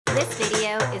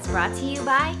video is brought to you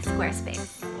by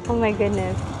Squarespace. Oh my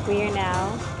goodness, we are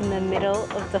now in the middle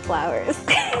of the flowers.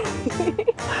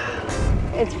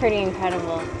 It's pretty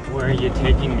incredible. Where are you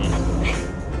taking me?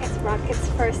 It's Rocket's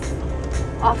first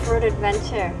off-road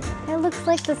adventure. It looks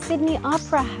like the Sydney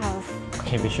Opera House.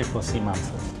 Okay, we should go see Mom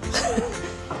first.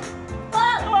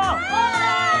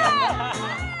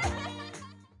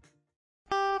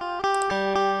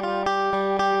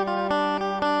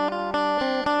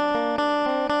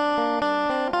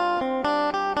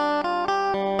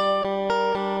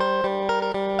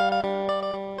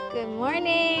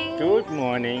 Good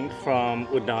morning from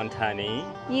Udon Thani.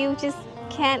 You just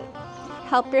can't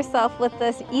help yourself with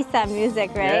this Isan music,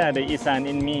 right? Yeah, the Isan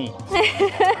in me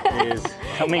is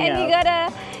coming and out. You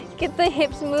gotta get the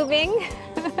hips moving.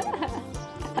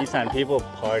 Isan people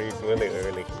parties really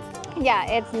early. Yeah,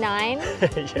 it's 9,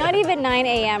 Yeah. not even 9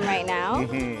 a.m. right now.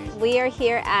 We are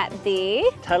here at the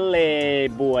Thale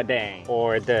Bua Dang,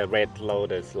 or the Red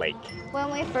Lotus Lake. When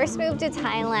we first moved to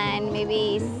Thailand,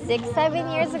 maybe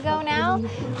 6-7 years ago now,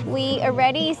 we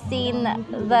already seen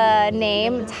the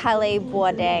name Thale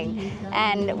Bua Dang,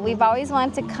 and we've always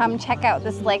wanted to come check out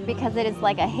this lake because it is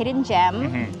like a hidden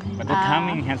gem. But the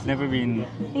timing has never been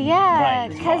yeah, right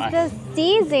because the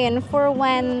season for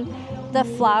when the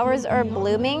flowers are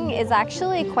blooming is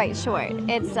actually quite short.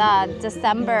 It's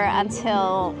December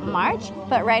until March,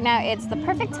 but right now it's the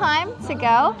perfect time to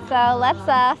go. So let's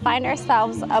find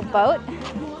ourselves a boat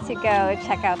to go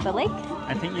check out the lake.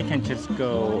 I think you can just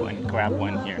go and grab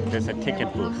one here. There's a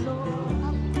ticket booth.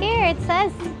 Here it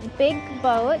says big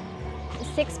boat,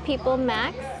 6 people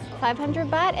max, 500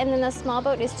 baht, and then the small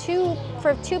boat is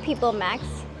for 2 people max.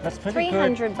 That's pretty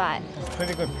 300 good. baht. That's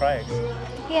pretty good price.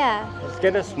 Yeah. Let's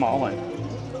get a small one.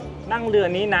 นั่งเรือ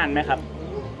นี้นานไหมครับ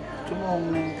ชั่วโมง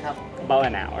นึงครับ About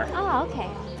an hour. Oh, okay.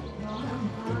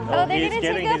 Oh, they're he's gonna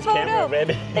getting take a his camera photo.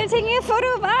 ready. They're taking a photo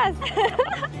of us.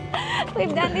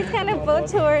 We've done these kind of boat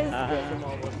tours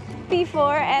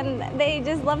before, and they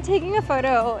just love taking a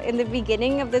photo in the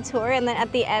beginning of the tour, and then at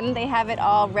the end they have it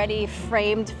all ready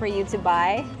framed for you to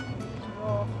buy.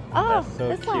 Oh, That's so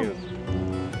this cute. one.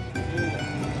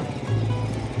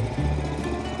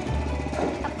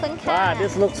 Wow,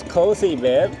 this looks cozy,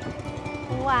 babe.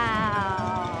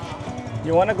 Wow.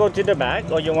 You want to go to the back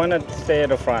or you want to stay at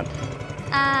the front?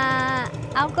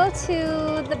 I'll go to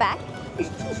the back.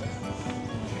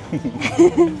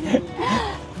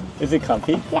 Is it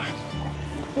comfy? Yeah.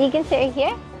 You can sit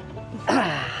here.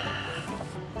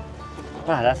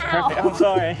 Wow, that's perfect. Ow. I'm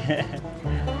sorry.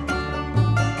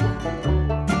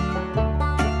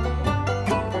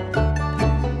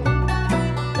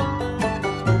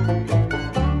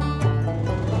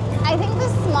 I think the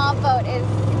small boat is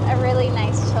a really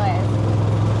nice choice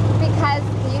because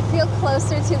you feel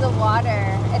closer to the water.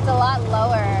 It's a lot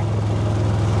lower.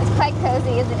 It's quite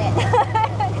cozy, isn't it?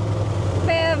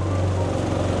 Babe,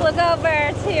 look over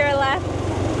to your left.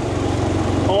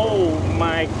 Oh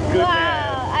my goodness.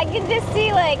 Wow, I can just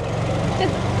see like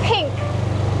just pink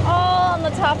all on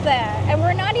the top there. And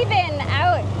we're not even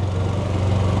out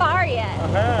far yet.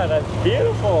 That's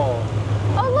beautiful.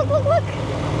 Oh, look, look, look.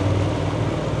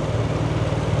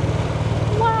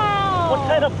 Wow. What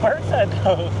kind of birds are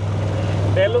those?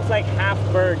 They look like half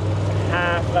bird,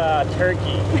 half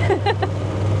turkey.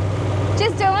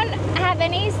 Just don't have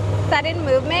any sudden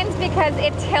movements because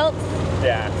it tilts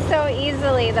so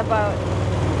easily, the boat.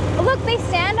 Look, they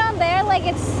stand on there like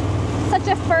it's such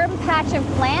a firm patch of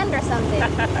land or something.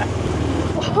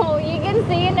 Oh, you can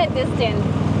see in the distance.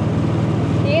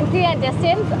 You can see in the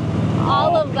distance,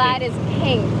 all of that is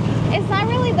pink. It's not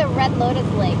really the Red Lotus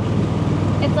Lake.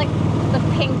 It's like the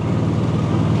pink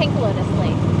Lotus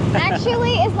Lake.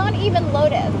 Actually, it's not even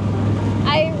lotus.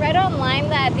 I read online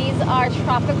that these are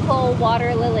tropical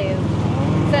water lilies.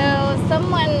 So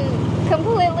someone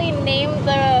completely named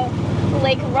the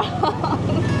lake wrong.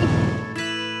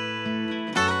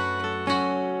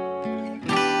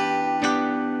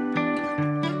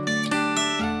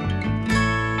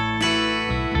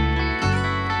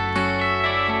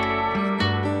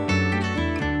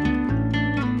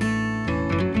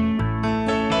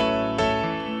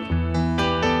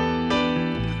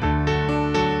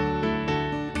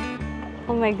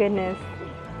 Oh my goodness,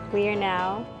 we are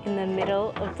now in the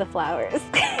middle of the flowers.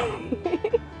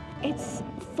 It's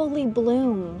fully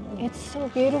bloom. It's so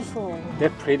beautiful.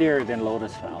 They're prettier than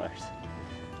lotus flowers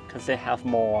because they have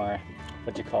more,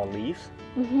 what you call, leaves.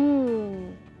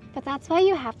 But that's why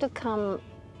you have to come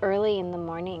early in the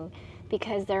morning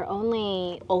because they're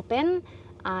only open,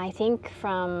 I think,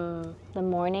 from the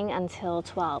morning until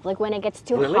 12. Like when it gets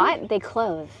too hot, they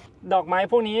close. ดอกไม้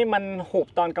พวกนี้มันหุบ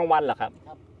ตอนกลางวันเหรอครับ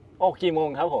โอ้กี่โมง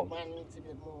ครับผม ประมาณ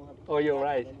11 โมง Oh, you're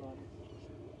right.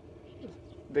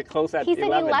 They close at He said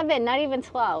 11. 11, not even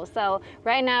 12. So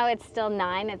right now it's still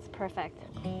 9. It's perfect.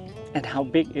 And how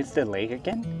big is the lake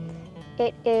again?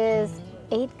 It is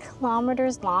 8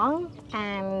 kilometers long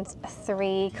and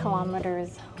 3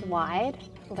 kilometers wide.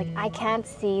 Like, I can't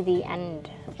see the end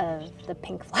of the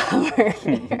pink flowers.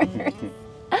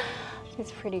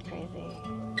 It's pretty crazy.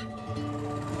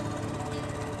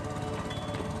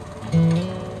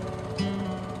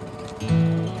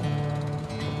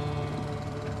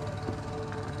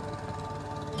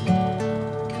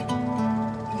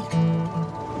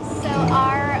 So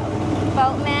our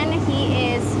boatman, he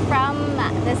is from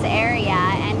this area,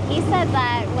 and he said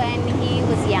that when he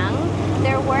was young,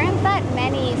 there weren't that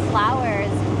many flowers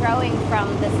growing from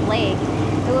this lake.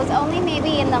 It was only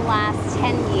maybe in the last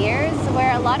 10 years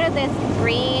where a lot of this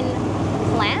green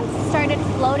plants started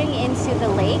floating into the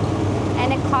lake,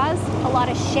 and it caused a lot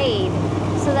of shade.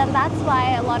 So then that's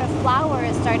why a lot of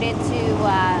flowers started to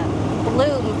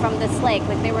bloom from this lake.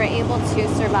 Like, they were able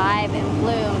to survive and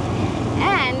bloom.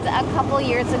 And a couple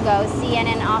years ago,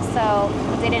 CNN also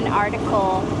did an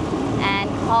article and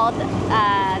called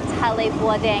Thale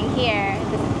Buadang here,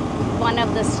 one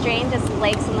of the strangest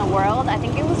lakes in the world. I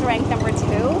think it was ranked number 2.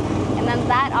 And then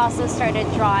that also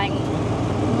started drawing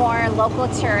more local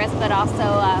tourists, but also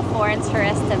foreign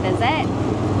tourists to visit.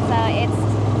 So it's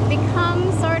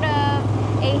become sort of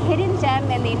a hidden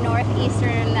gem in the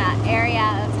northeastern area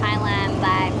of Thailand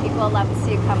that people love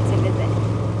to come to visit.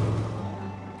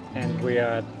 And we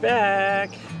are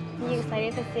back. You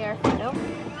excited to see our photo?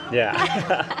 Yeah.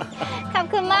 ขอบ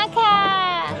คุณมากค่ะ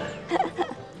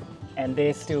And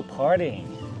they're still partying.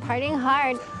 Partying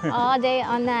hard all day,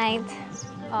 all night.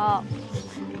 Oh,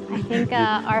 I think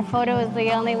our photo is the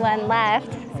only one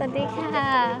left. สวัสดีค่ะ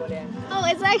Oh,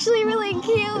 it's actually really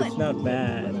cute. It's not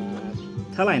bad.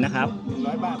 เท่าไหร่นะครับ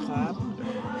 100 บาทครับ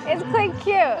It's quite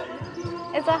cute.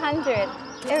 It's 100.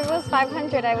 If it was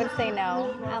 500, I would say no.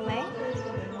 เอาไหม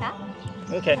Yeah?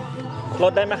 Okay. ล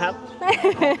ดได้ไหมครับ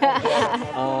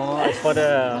Oh, it's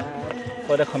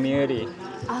for the community.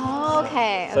 Oh,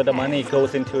 okay. So the okay. money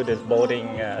goes into this boating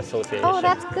association. Oh,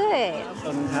 that's good. ข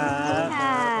อบคุณครับ ค่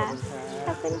ะข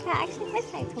อบคุณค่ะ Actually ไม่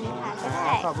ใส่ถุงมือก็ไ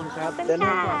ด้ ขอบคุณครับ ขอบคุณ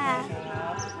ค่ะ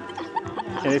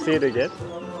Can you see it again?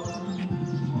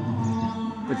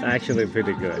 It's actually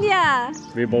pretty good. Yeah.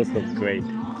 We both look great.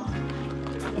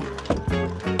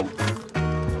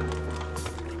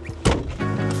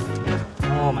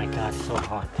 Oh my god, so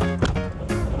hot.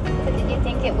 So did you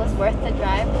think it was worth the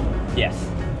drive? Yes.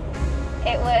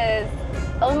 It was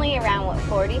only around,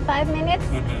 45 minutes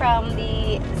from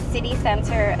the city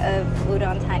center of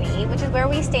Udon Thani, which is where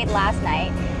we stayed last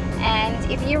night. And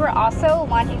if you were also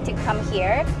wanting to come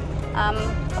here,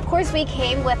 of course we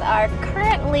came with our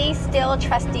currently still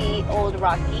trusty old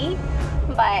Rocky,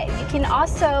 but you can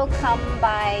also come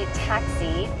by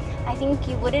taxi. I think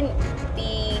you wouldn't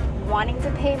be wanting to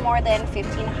pay more than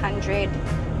 1,500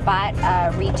 baht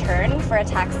return for a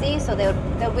taxi, so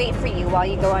they'll wait for you while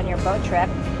you go on your boat trip.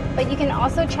 But you can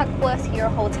also check with your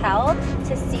hotel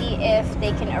to see if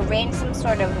they can arrange some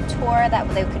sort of tour that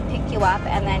they could pick you up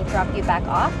and then drop you back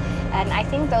off. And I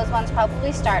think those ones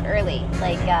probably start early,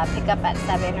 like pick up at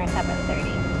 7 or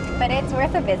 7:30. But it's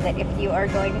worth a visit if you are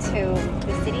going to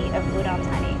the city of Udon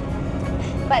Thani.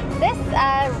 But this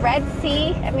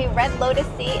Red Lotus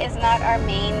Sea is not our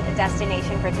main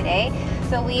destination for today.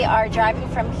 So we are driving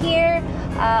from here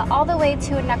all the way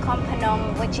to Nakhon Phanom,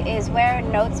 which is where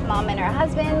Note's mom and her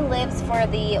husband lives for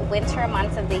the winter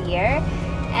months of the year.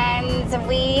 And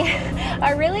we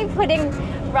are really putting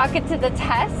Rocket to the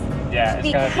test. Yeah,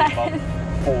 it's gonna be about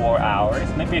 4 hours,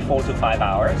 maybe 4 to 5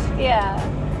 hours. Yeah.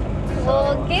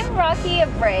 We'll give Rocky a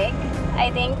break,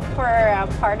 I think, for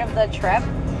part of the trip.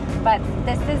 But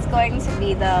this is going to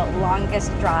be the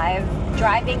longest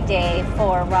driving day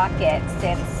for Rocket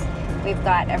since we've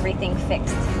got everything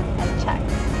fixed and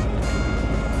checked.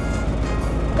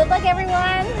 Good luck,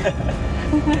 everyone!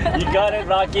 You got it,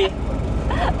 Rocky.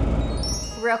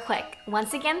 Real quick,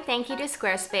 once again, thank you to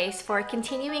Squarespace for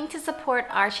continuing to support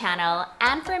our channel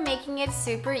and for making it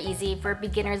super easy for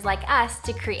beginners like us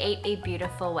to create a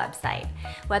beautiful website.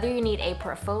 Whether you need a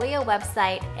portfolio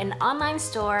website, an online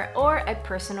store, or a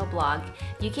personal blog,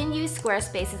 you can use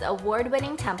Squarespace's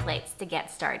award-winning templates to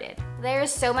get started. There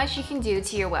is so much you can do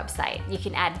to your website. You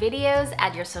can add videos,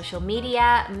 add your social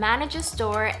media, manage a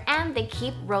store, and they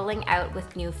keep rolling out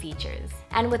with new features.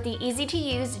 And with the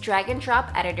easy-to-use drag and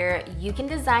drop editor, you can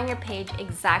design your page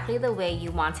exactly the way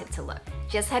you want it to look.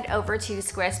 Just head over to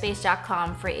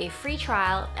squarespace.com for a free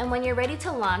trial, and when you're ready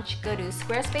to launch, go to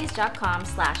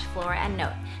squarespace.com/Flora and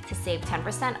Note to save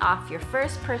 10% off your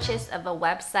first purchase of a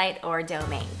website or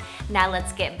domain. Now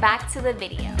let's get back to the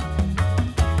video.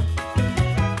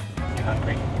 You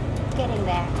hungry? Getting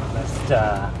there. Let's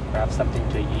grab something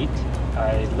to eat.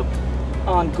 I looked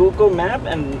on Google Map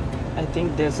and I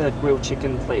think there's a grilled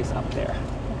chicken place up there.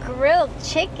 Grilled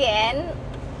chicken?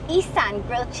 Isan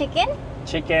grilled chicken?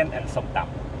 Chicken and som tam.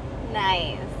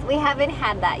 Nice. We haven't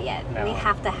had that yet. No. We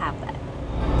have to have that.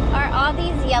 Are all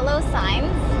these yellow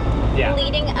signs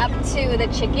leading up to the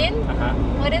chicken?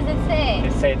 What does it say?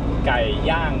 It said ไก่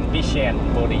ย่างวิเชียร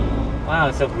บุรี. Wow,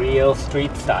 it's a real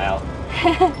street style.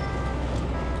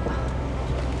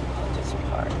 Just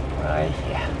park right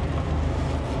here.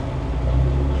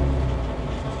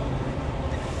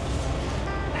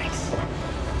 Nice.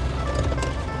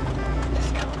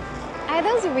 Let's go. Are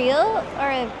those real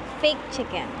or fake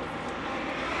chicken?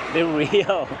 They're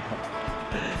real.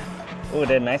 Oh,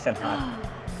 they're nice and hot.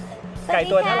 ไก่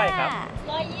ตัวเท่าไหร่ครับ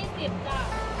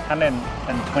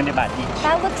 120 baht each.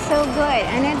 That looks so good,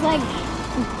 and it's like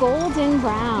golden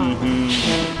brown.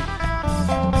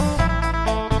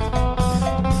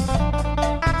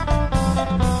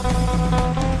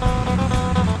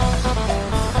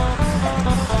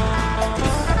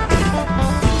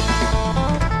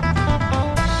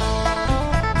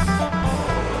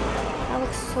 That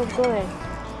looks so good.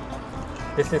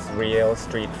 This is real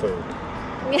street food.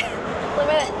 Look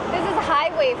at it. This is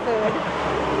highway food.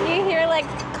 You hear like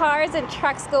cars and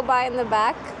trucks go by in the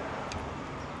back.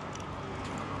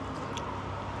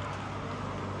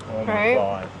 Oh my Right?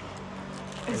 god.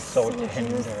 It's so tender.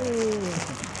 Juicy.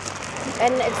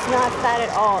 And it's not fat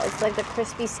at all. It's like the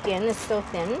crispy skin is so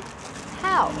thin.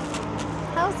 How?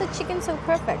 How is the chicken so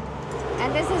perfect? And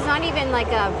this is not even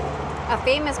like a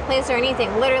famous place or anything.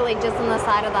 Literally just on the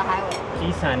side of the highway.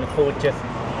 Isan food just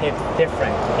hit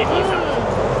different in Isan.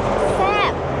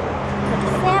 Sap.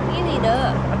 Sap you need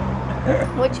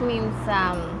which means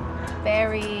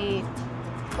very,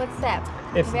 what's that?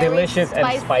 It's Very delicious and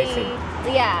spicy.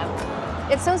 Yeah.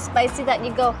 It's so spicy that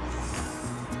you go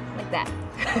like that.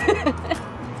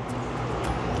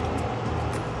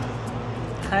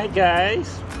 Hi guys.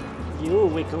 You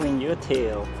wiggling your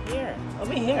tail. Here,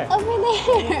 over here. Over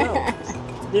there.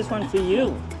 This one for you.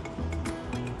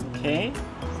 Okay?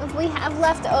 If we have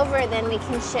left over, then we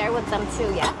can share with them too,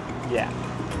 yeah? Yeah.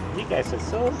 You guys are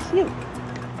so cute.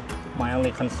 My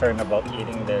only concern about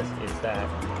eating this is that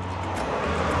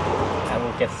I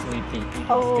will get sleepy eating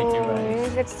sticky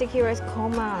rice. Get sticky rice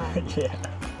coma. Yeah.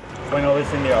 When I was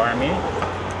in the army,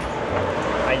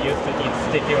 I used to eat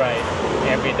sticky rice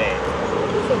every day.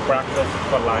 For breakfast,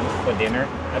 for lunch, for dinner.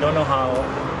 I don't know how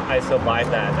I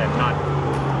survived that and not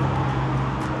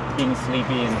being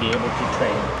sleepy and be able to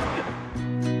train.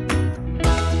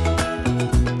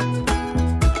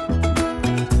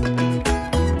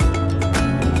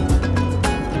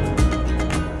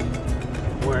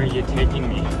 Where are you taking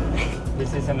me?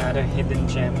 This is another hidden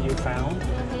gem you found?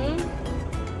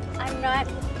 I'm not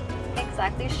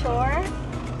exactly sure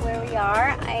where we are.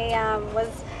 I was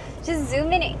just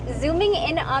zooming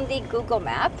in on the Google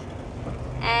map,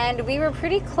 and we were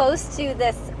pretty close to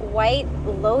this white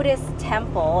lotus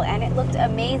temple, and it looked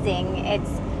amazing.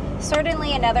 It's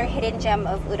certainly another hidden gem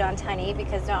of Udon Thani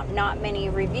because not many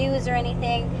reviews or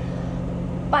anything,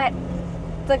 but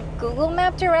the Google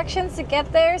map directions to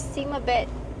get there seem a bit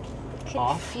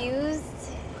confused.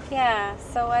 Yeah,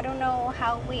 so I don't know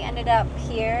how we ended up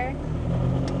here,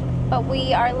 but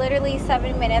we are literally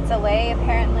 7 minutes away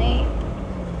apparently.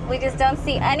 We just don't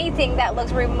see anything that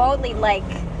looks remotely like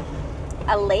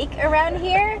a lake around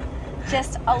here.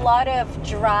 Just a lot of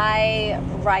dry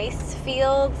rice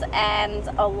fields and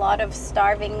a lot of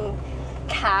starving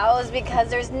cows because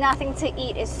there's nothing to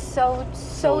eat. It's so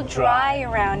dry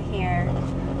around here.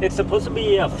 It's supposed to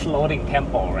be a floating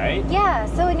temple, right? Yeah,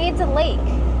 so it needs a lake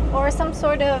or some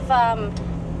sort of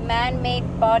man-made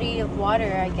body of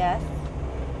water, I guess.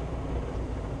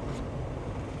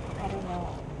 I don't know.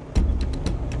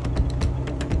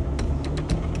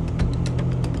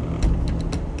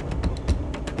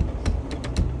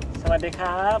 สวัสดีค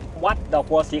รับ วัดดอก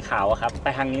บัวสีขาวอะครับ ไป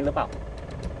ทางนี้หรือเปล่า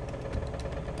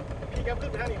พี่ครับขึ้น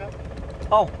ไปทางนี้ครับ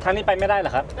อ๋อทางนี้ไปไม่ได้เหร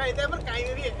อครับ ได้แต่มันไกลเล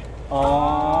ยพี่ อ๋อ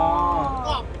ก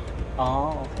รอบ อ๋อ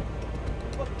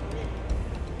โอเค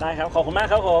ได้ครับ ขอบคุณมาก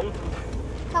ครับผม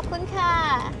ขอบคุณค่ะ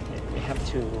We have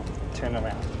to turn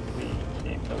around. We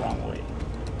came the wrong way.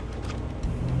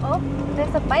 Oh,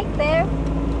 there's a bike there.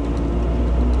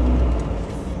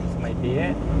 This might be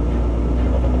it.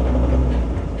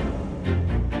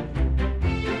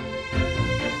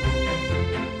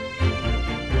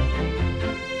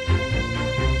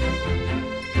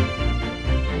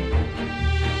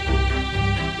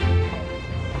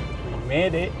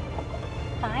 made it.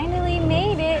 Finally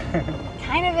made it.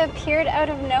 Kind of appeared out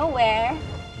of nowhere.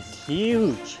 It's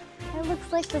huge. It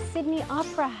looks like the Sydney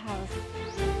Opera House.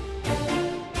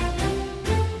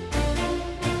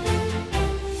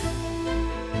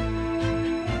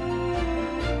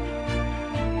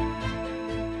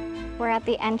 We're at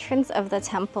the entrance of the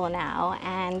temple now,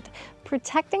 and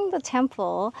protecting the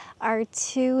temple are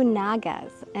two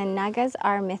Nagas. And Nagas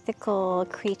are mythical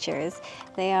creatures.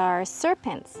 They are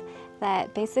serpents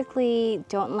that basically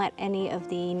don't let any of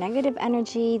the negative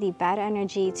energy, the bad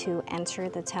energy to enter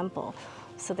the temple.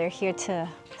 So they're here to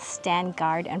stand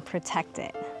guard and protect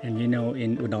it. And you know,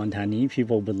 in Udon Thani,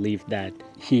 people believe that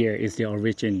here is the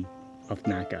origin of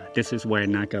Naga. This is where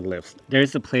Naga lives.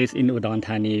 There's a place in Udon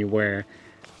Thani where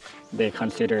they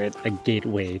consider it a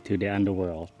gateway to the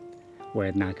underworld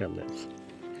where Naga lives.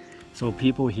 So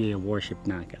people here worship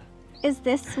Naga. Is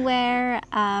this where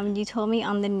you told me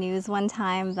on the news one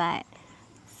time that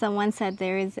someone said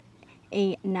there is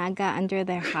a Naga under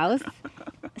their house?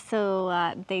 So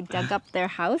they dug up their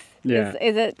house? Yeah.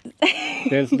 Is it?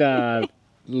 There's the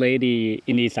lady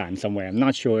in Isan somewhere. I'm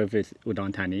not sure if it's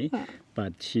Udon Thani,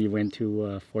 but she went to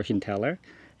a fortune teller,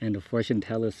 and the fortune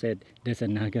teller said, there's a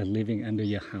Naga living under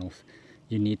your house.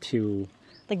 You need to...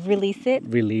 Like release it?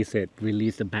 Release it.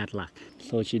 Release the bad luck.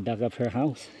 So she dug up her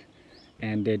house,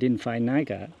 and they didn't find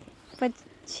Naga. But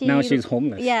now she's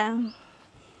homeless. Yeah.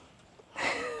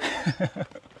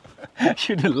 I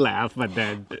shouldn't laugh, but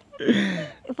then...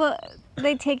 Well,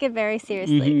 they take it very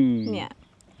seriously. Mm-hmm. Yeah.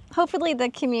 Hopefully the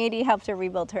community helped her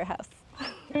rebuild her house.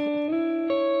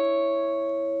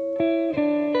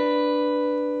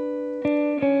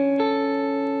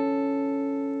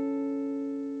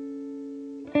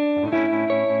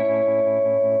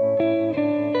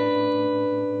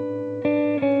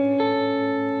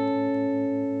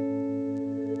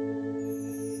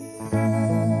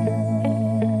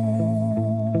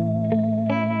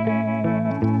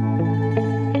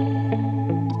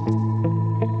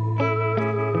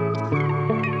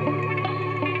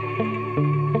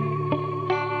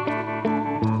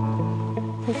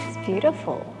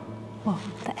 Beautiful. Whoa,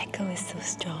 the echo is so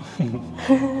strong.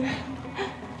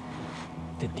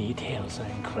 The details are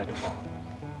incredible.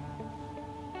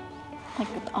 Like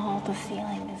all the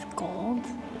ceiling is gold,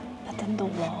 but then the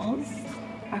walls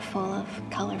are full of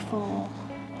colorful,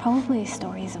 probably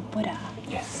stories of Buddha.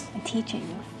 Yes. And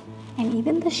teachings. And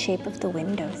even the shape of the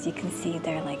windows, you can see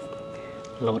they're like...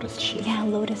 Lotus shape. Yeah,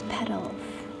 lotus petals.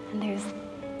 And there's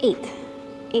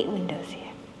eight windows here.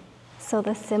 So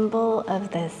the symbol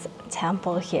of this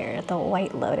temple here, the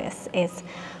white lotus, is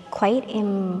quite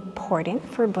important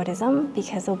for Buddhism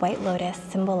because the white lotus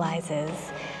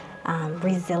symbolizes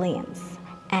resilience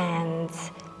and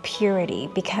purity,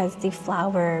 because the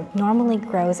flower normally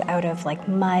grows out of like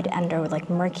mud under like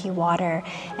murky water,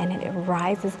 and it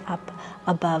rises up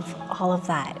above all of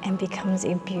that and becomes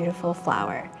a beautiful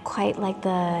flower. Quite like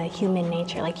the human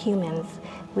nature, like humans,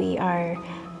 we are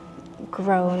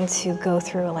grown to go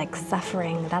through like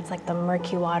suffering. That's like the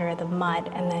murky water, the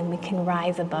mud, and then we can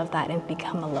rise above that and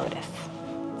become a lotus.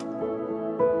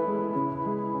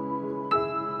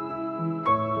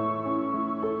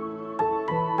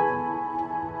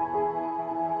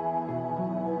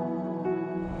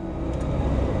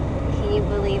 Can you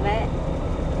believe it?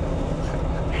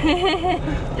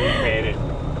 We made it.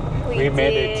 We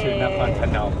made it to Nakhon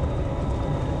Phanom.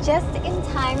 Just in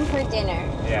time for dinner.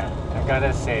 Yeah, I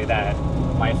gotta say that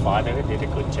my father did a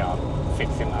good job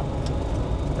fixing up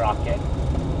rocket.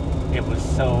 It was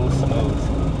so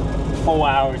smooth. 4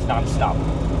 hours non-stop.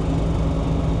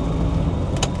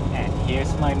 And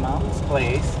here's my mom's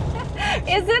place.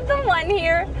 Is it the one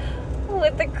here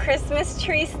with the Christmas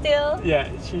tree still? Yeah,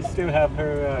 she still have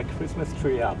her Christmas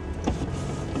tree up.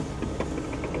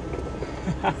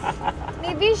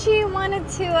 Maybe she wanted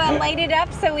to light it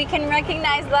up so we can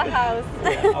recognize the house.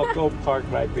 Yeah, I'll go park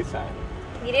right beside.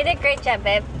 You did a great job,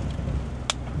 babe.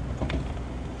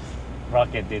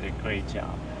 Rocket did a great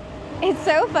job. It's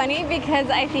so funny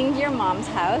because I think your mom's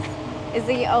house is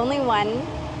the only one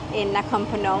in Nakhon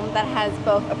Phanom that has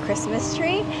both a Christmas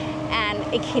tree and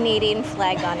a Canadian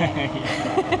flag on it.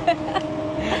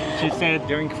 She said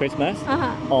during Christmas,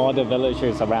 all the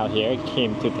villagers around here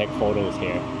came to take photos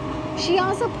here. She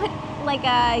also put like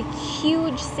a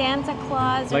huge Santa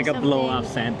Claus or like something. a blow-up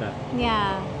Santa.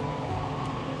 Yeah.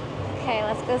 Okay,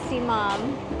 let's go see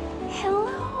Mom. Hello.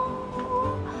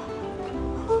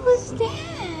 Who's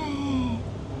that?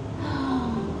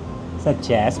 Is that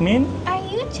Jasmine? Are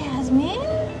you Jasmine?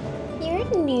 You're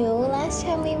new. Last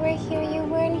time we were here, you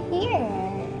weren't here.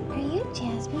 Are you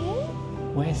Jasmine?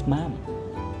 Where's Mom?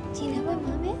 Do you know where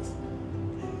Mom is?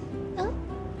 Oh?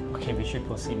 Okay, we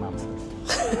triple C mountains.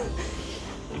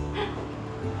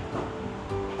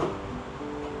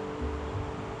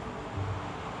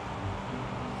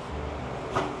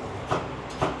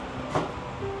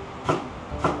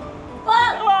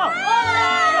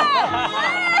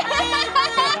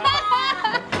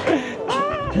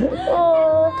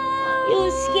 You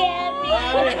scared me.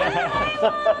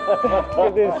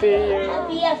 Good to see you. I'll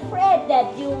be afraid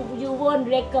that you won't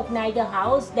recognize the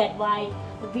house. That's why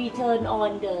we turn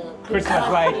on the Christmas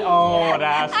light. Oh,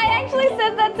 that's. I actually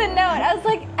said that to note. I was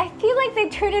like, I feel like they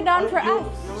turned it on for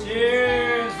us.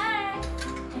 Cheers.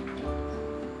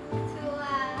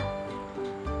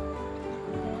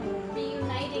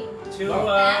 Reuniting. To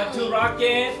rocket. To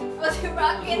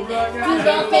rocket.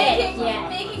 Yeah.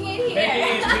 Making it here. Making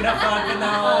it to Nakhon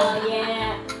Phanom. Oh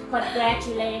yeah.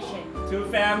 Congratulations. To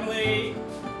family.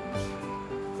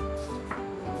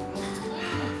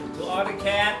 To all the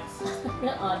cats.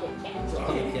 All the cats. To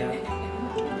all the cats.